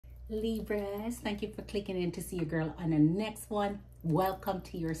Libras, thank you for clicking in to see your girl on the next one. Welcome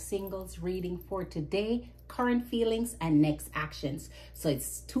to your singles reading for today, current feelings and next actions. So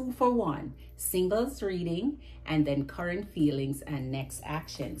it's 2 for 1, singles reading and then current feelings and next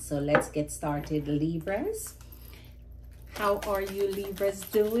actions. So let's get started, Libras. How are you, Libras,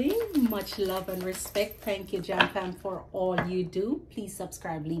 doing? Much love and respect. Thank you, Jam Fam, for all you do. Please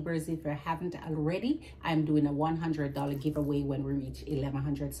subscribe, Libras, if you haven't already. I'm doing a $100 giveaway when we reach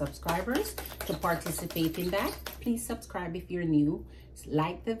 1,100 subscribers. To participate in that, please subscribe if you're new,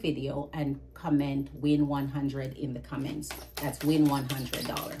 like the video, and comment win 100 in the comments. That's win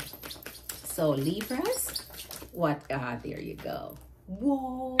 $100. So, Libras, there you go.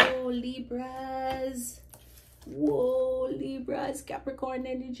 Whoa, Libras. Whoa, Libras, Capricorn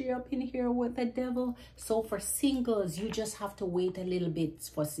energy up in here with the devil. So for singles, you just have to wait a little bit.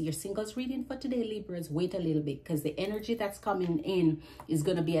 For your singles reading for today, Libras, wait a little bit, because the energy that's coming in is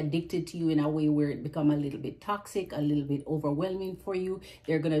going to be addicted to you in a way where it become a little bit toxic, a little bit overwhelming for you.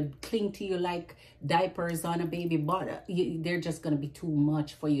 They're going to cling to you like diapers on a baby bottle. They're just going to be too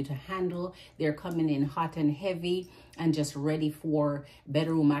much for you to handle. They're coming in hot and heavy and just ready for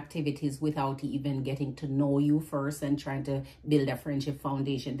bedroom activities without even getting to know you first and trying to build a friendship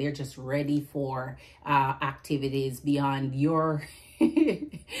foundation. They're just ready for activities beyond your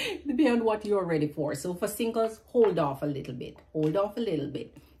beyond what you're ready for. So for singles, hold off a little bit. Hold off a little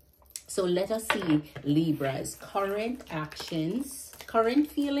bit. So let us see Libras current actions, current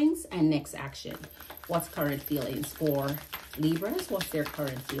feelings and next action. What's current feelings for Libras? What's their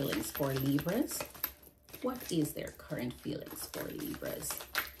current feelings for Libras? What is their current feelings for Libras?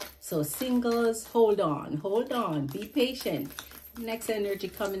 So singles, hold on, be patient. Next energy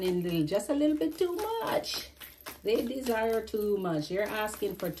coming in just a little bit too much. They desire too much. You're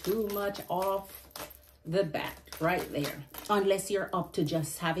asking for too much off the bat right there. Unless you're up to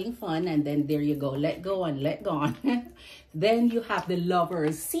just having fun, and then there you go, let go and let go. Then you have the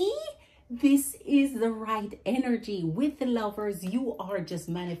Lovers. See? This is the right energy. With the Lovers, you are just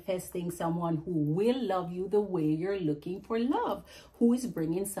manifesting someone who will love you the way you're looking for love, who is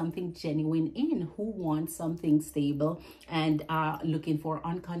bringing something genuine in, who wants something stable and looking for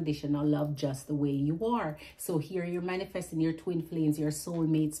unconditional love just the way you are. So here you're manifesting your twin flames, your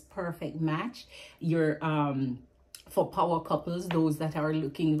soulmates, perfect match. You're for power couples, those that are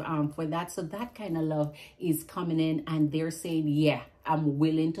looking for that. So that kind of love is coming in and they're saying, yeah, I'm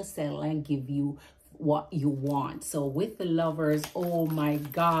willing to settle and give you what you want. So with the Lovers, oh my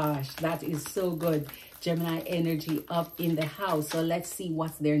gosh, that is so good. Gemini energy up in the house. So let's see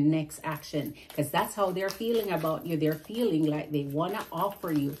what's their next action, because that's how they're feeling about you. They're feeling like they want to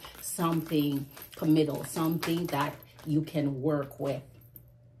offer you something committal, something that you can work with.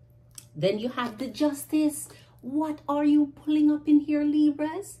 Then you have the Justice. What are you pulling up in here,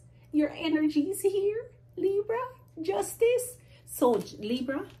 Libras? Your energy is here, Libra. Justice. So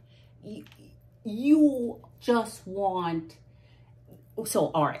Libra, you just want, so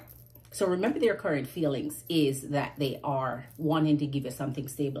all right. So remember, their current feelings is that they are wanting to give you something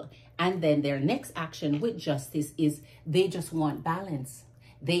stable. And then their next action with Justice is they just want balance.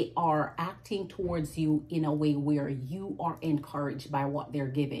 They are acting towards you in a way where you are encouraged by what they're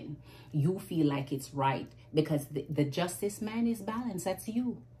giving. You feel like it's right because the Justice man is balanced. That's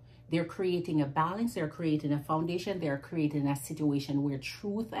you. They're creating a balance. They're creating a foundation. They're creating a situation where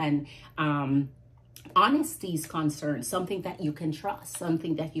truth and honesty is concerned, something that you can trust,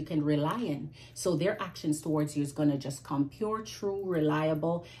 something that you can rely on. So their actions towards you is going to just come pure, true,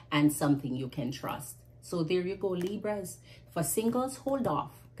 reliable, and something you can trust. So there you go, Libras. For singles, hold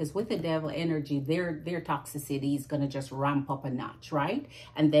off. Because with the devil energy, their toxicity is going to just ramp up a notch, right?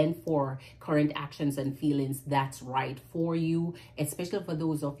 And then for current actions and feelings, that's right for you, especially for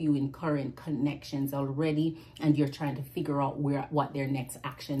those of you in current connections already, and you're trying to figure out what their next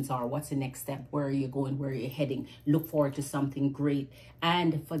actions are. What's the next step? Where are you going? Where are you heading? Look forward to something great.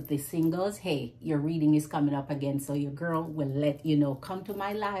 And for the singles, hey, your reading is coming up again. So your girl will let you know. Come to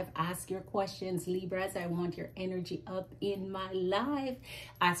my live. Ask your questions, Libras. I want your energy up in my live.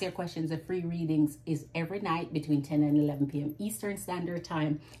 Ask your questions. The free readings is every night between 10 and 11 p.m. Eastern Standard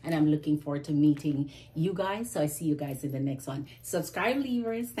Time. And I'm looking forward to meeting you guys. So I see you guys in the next one. Subscribe,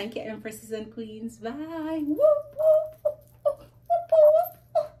 Libras. Thank you, Empresses and Queens. Bye. Woo, woo, woo, woo, woo,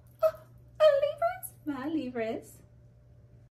 woo, woo. Libras. Bye, Libras.